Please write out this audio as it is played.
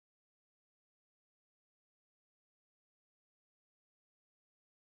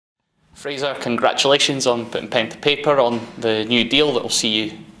Fraser, congratulations on putting pen to paper on the new deal that will see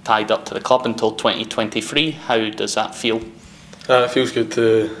you tied up to the club until 2023. How does that feel? It feels good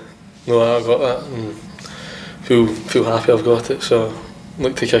to know that I've got that and feel happy I've got it. So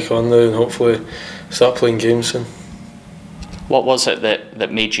look to kick on now and hopefully start playing games soon. What was it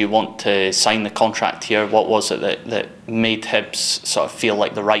that made you want to sign the contract here? What was it that made Hibs sort of feel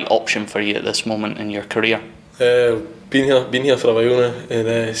like the right option for you at this moment in your career? Been here for a while now,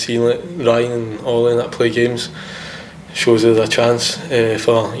 and seeing like Ryan and Ollie that play games shows there's a chance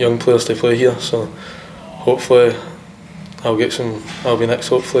for young players to play here. So hopefully I'll be next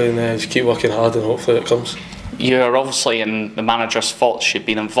hopefully, and just keep working hard and hopefully it comes. You're obviously in the manager's thoughts. You've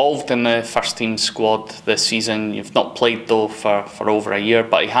been involved in the first team squad this season. You've not played though for over a year,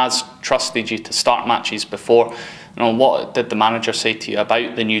 but he has trusted you to start matches before. What did the manager say to you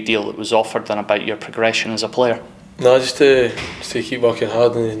about the new deal that was offered and about your progression as a player? No, just to keep working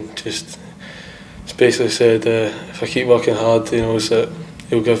hard, and just basically said if I keep working hard, he knows that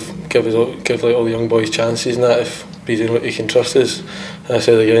he'll give like all the young boys chances and that if he's doing what he can trust us. And I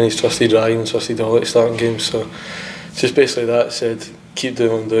said again, he's trusted Ryan and trusted Ollie to starting games. So just basically that, said keep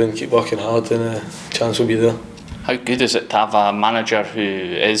doing what I'm doing, keep working hard, and a chance will be there. How good is it to have a manager who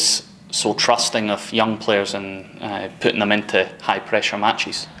is so trusting of young players and putting them into high pressure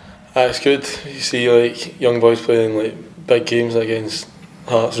matches? It's good. You see like young boys playing like big games against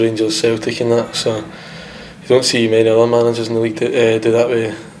Hearts, Rangers, Celtic and that. So you don't see many other managers in the league that do that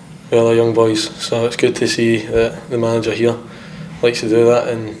with other young boys. So it's good to see that the manager here likes to do that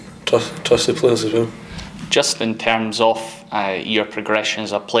and trust the players as well. Just in terms of your progression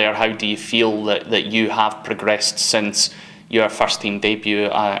as a player, how do you feel that you have progressed since your first team debut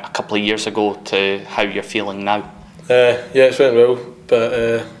a couple of years ago to how you're feeling now? Yeah, it's went well,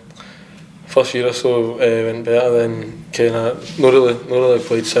 but first year or so went better. Then kind of not really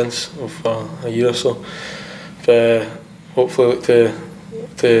played since for a year or so. But hopefully look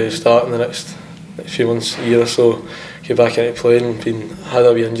to start in the next few months, a year or so, get back into playing. Had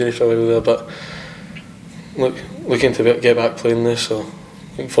a wee injury for a while there, but looking to get back playing this. So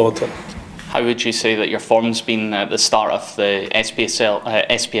looking forward to it. How would you say that your form's been at the start of the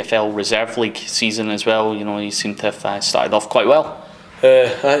SPFL Reserve League season as well? You seem to have started off quite well.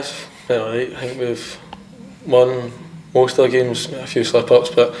 It's been alright. I think we've won most of the games, a few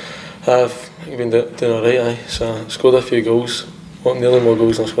slip-ups, but I've been doing alright. So scored a few goals, nearly more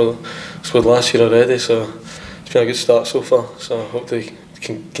goals than I scored last year already. So it's been a good start so far. So I hope to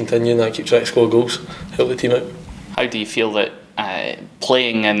continue and that, keep trying to score goals, help the team out. How do you feel that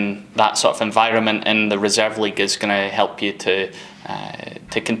playing in that sort of environment in the Reserve League is going to help you to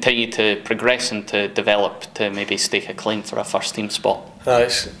continue to progress and to develop to maybe stake a claim for a first team spot?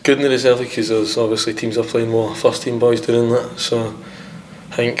 It's good in the Reserve League because there's obviously teams are playing more first team boys doing that. So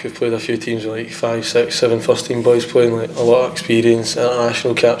I think we've played a few teams with like 5, 6, 7 first team boys playing, like a lot of experience,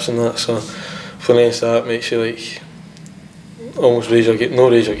 international caps and that. So playing against that makes you like almost raise your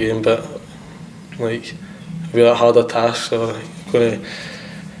game, but like it'll be a harder task. So you're going to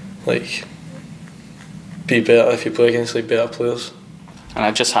like be better if you play against like better players. And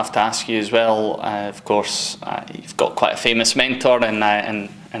I just have to ask you as well, of course, you've got quite a famous mentor in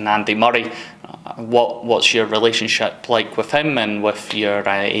Andy Murray. What's your relationship like with him and with your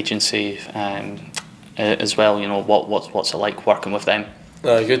agency as well? What's it like working with them?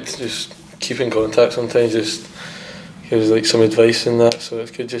 Good, just keep in contact sometimes, just gives like some advice in that, so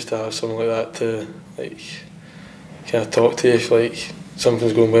it's good just to have someone like that to like kind of talk to you if like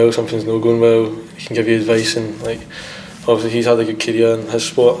something's going well, something's not going well. He can give you advice, and like obviously he's had a good career in his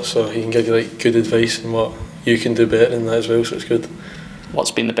sport, so he can give you like good advice and what you can do better in that as well, so it's good. What's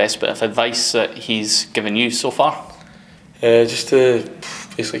been the best bit of advice that he's given you so far? Just to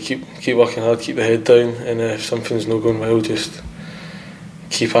basically keep working hard, keep the head down, and if something's not going well, just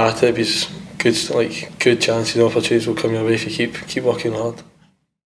keep at it, because good chances and opportunities will come your way if you keep working hard.